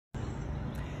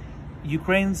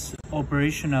Ukraine's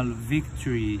operational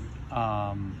victory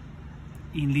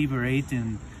in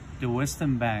liberating the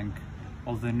western bank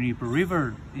of the Dnieper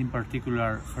River, in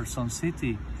particular Kherson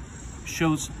city,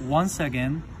 shows once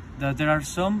again that there are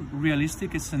some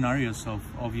realistic scenarios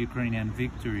of Ukrainian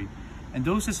victory. And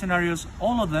those scenarios,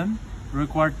 all of them,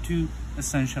 require two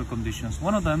essential conditions.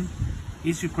 One of them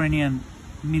is Ukrainian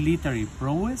military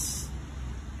prowess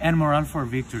and morale for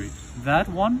victory. That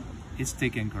one is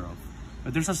taken care of.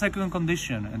 But there's a second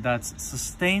condition, and that's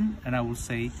sustained, and I would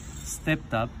say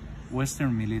stepped up,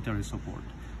 Western military support.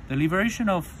 The liberation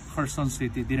of Kherson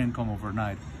city didn't come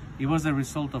overnight. It was the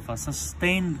result of a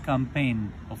sustained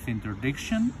campaign of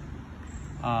interdiction,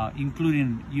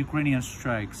 including Ukrainian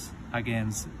strikes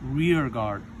against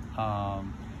rearguard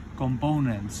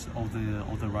components of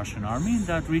the Russian army in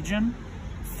that region,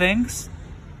 thanks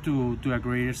to a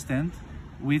great extent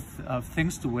with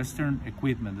thanks to Western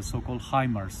equipment, the so-called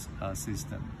HIMARS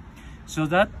system. So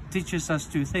that teaches us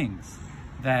two things: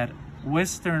 that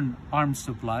Western arms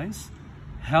supplies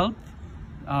help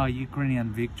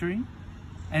Ukrainian victory,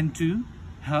 and two,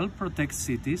 help protect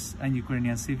cities and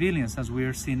Ukrainian civilians, as we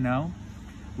are seeing now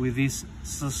with this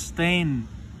sustained,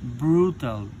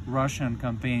 brutal Russian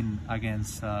campaign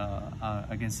against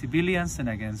civilians and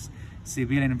against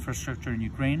civilian infrastructure in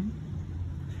Ukraine,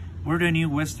 where the new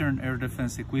Western air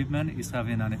defense equipment is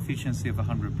having an efficiency of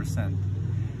 100%.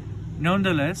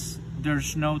 Nonetheless,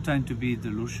 there's no time to be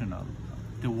delusional.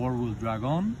 The war will drag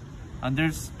on, and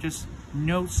there's just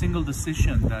no single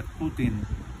decision that Putin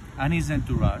and his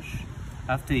entourage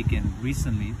have taken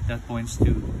recently that points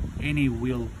to any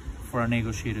will for a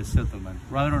negotiated settlement.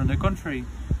 Rather, on the contrary,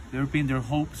 they're pinning their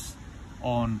hopes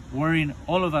on wearing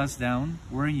all of us down,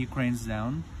 wearing Ukraine's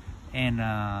down, and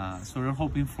so they're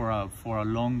hoping for a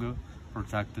longer,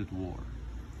 protracted war.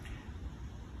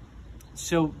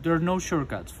 So there are no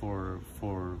shortcuts for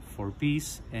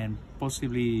peace, and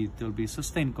possibly there'll be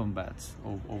sustained combats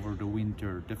over the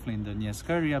winter, definitely in the Donetsk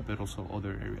area, but also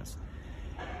other areas.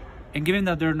 And given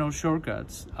that there are no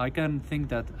shortcuts, I can think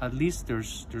that at least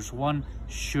there's one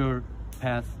sure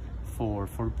path for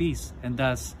peace, and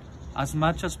that's, as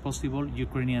much as possible,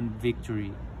 Ukrainian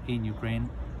victory in Ukraine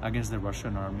against the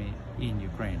Russian army in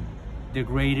Ukraine,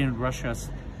 degrading Russia's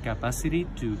capacity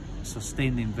to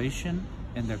sustain the invasion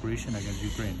and the aggression against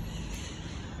Ukraine.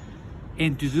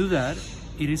 And to do that,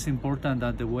 it is important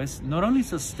that the West not only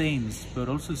sustains but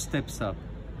also steps up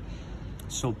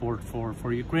support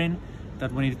for Ukraine,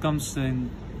 that when it comes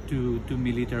to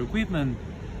military equipment,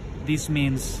 this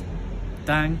means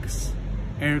tanks,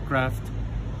 aircraft,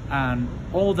 and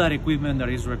all that equipment that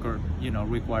is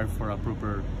required for a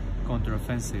proper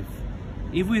counteroffensive.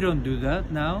 If we don't do that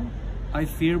now, I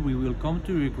fear we will come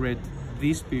to regret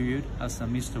this period as a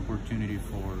missed opportunity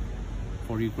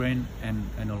for Ukraine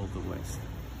and all of the West.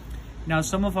 Now,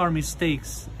 some of our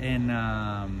mistakes and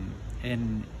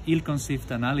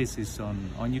ill-conceived analysis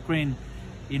on Ukraine,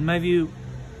 in my view,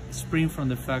 spring from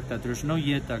the fact that there's not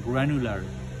yet a granular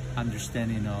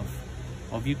understanding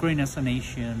of Ukraine as a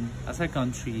nation, as a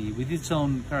country, with its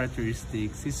own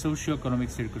characteristics, its socio-economic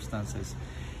circumstances.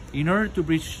 In order to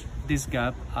bridge this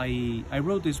gap, I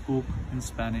wrote this book in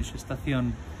Spanish,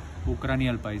 Estación Ucrania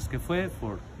el País que Fue,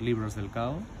 for Libros del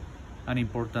Cao, an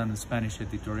important Spanish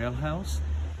editorial house,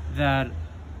 that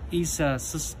is a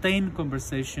sustained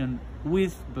conversation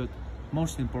with, but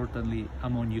most importantly,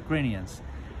 among Ukrainians.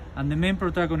 And the main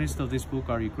protagonists of this book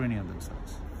are Ukrainians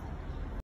themselves.